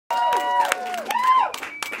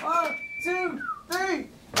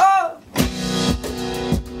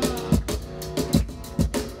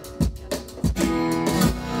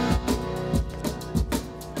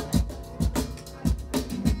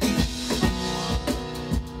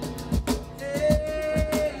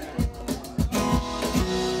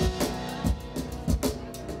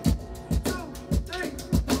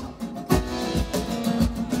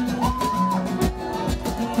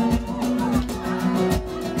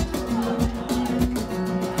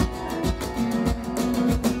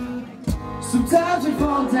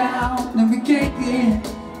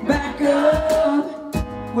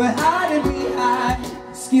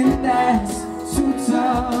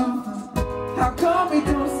How come we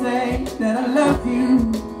don't say that I love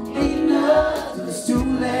you? Ain't enough till it's too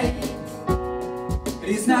late.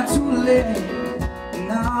 It's not too late,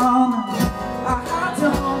 no, no. Our hearts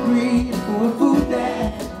are hungry for a food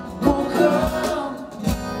that won't come,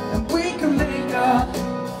 and we can make a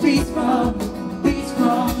peace from these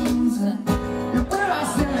crumbs. And we're all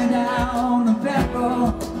sitting down a barrel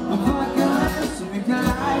of our guns. So if your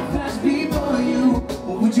life has before you,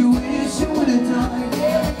 what would you wish you would have done?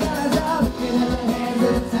 Yeah, we gotta stop looking at the hands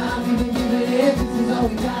of the time. We've been giving it, this is all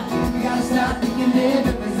we got. We gotta stop thinking it,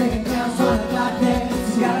 every second counts on the clock there.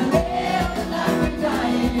 Just gotta live the life we're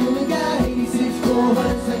dying. We got 86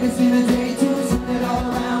 400 seconds in a day to turn it all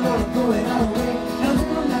around or throw it all away. Now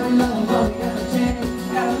tell them that we love them, but we got no chance.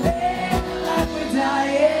 Gotta live the life we're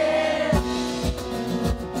dying.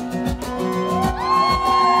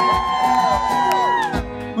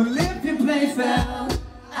 Well, if your plane fell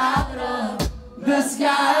out of the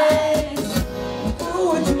skies, who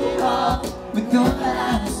would you call with your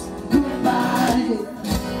last goodbye?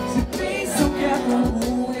 So be so careful who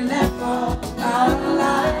we let for our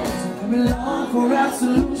lives. We long for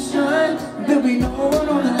absolution, there'll be no one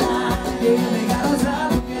on the line. Yeah, they gotta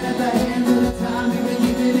stop looking at the hands of the time. We've been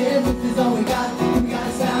keeping it, this is all we got. We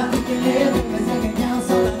gotta stop thinking it, every second counts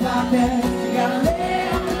on the clock there. We gotta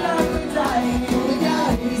live the life we're dying. We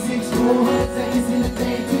got 86 400 seconds in a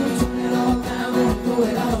day to turn it all around and throw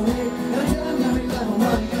it all away. Gotta tell them that we love them,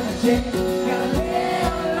 what we gonna change. Gotta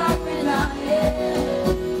live the life we're dying.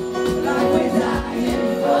 Like we're dying,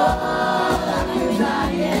 oh, like we're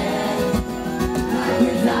dying. Like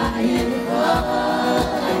we're dying, oh,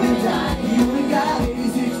 like we're dying. We got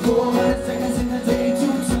 86 400 seconds in a day to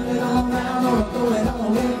turn it all around or throw it all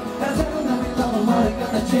away. Gotta tell them that we love them, what we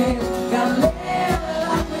gonna change. Gotta live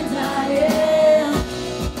like we're dying.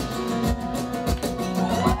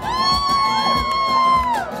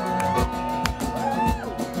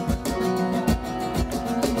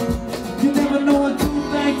 You never know a good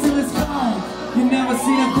thing till it's gone. You never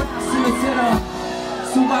see the grass till it's hit on.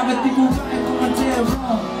 So I would think we're right when I tell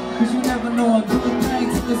wrong. Cause you never know a good thing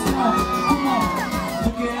till it's wrong. Come on,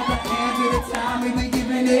 look at the hands of the time. We've been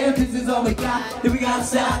giving it, this is all we got. Then we gotta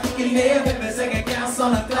stop thinking live, every second counts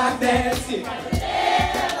on the clock, that's it.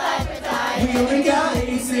 We only got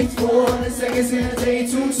 86 400 seconds in a day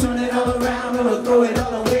to turn it all around or throw it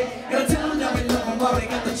all away. Gotta tell them that we love them while we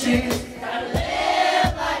got the chance. Gotta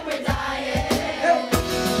live like we're dying.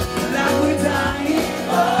 Like we're dying,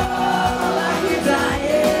 oh, like we're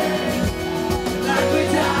dying. Like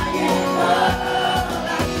we're dying, oh,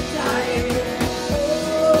 like we're dying.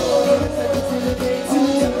 Oh, seconds in a day to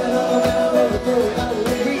turn it all around or throw it all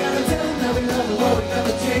away. We gotta tell them that we love them while we got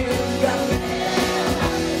the chance. Gotta live.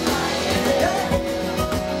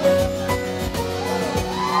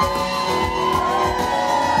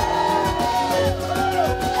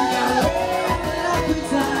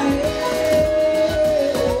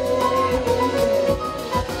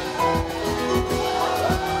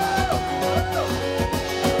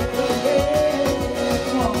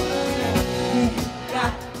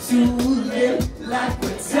 To live like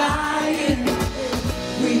we're dying.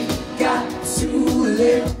 We got to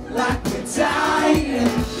live like we're dying.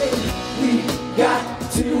 We got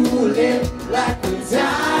to live like we're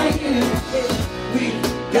dying. We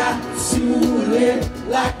got to live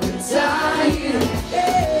like we're dying.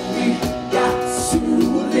 We got to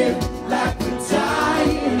live like we're dying.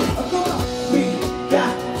 We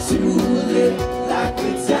got to live like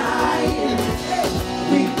we're dying.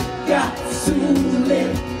 We got to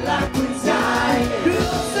live like we're dying. You know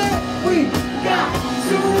what I'm saying? We got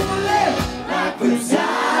to live like we're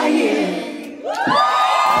dying.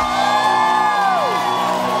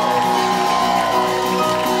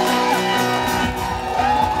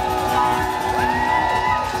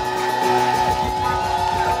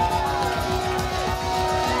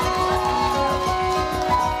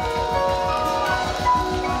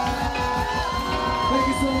 Thank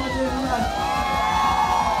you so much, everyone.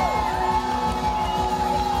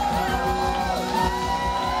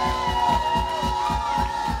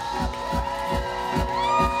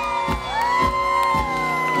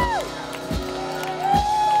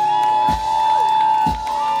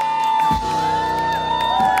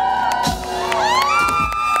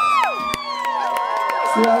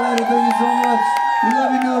 See y'all later. Thank you so much. We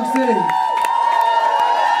love you, New York City.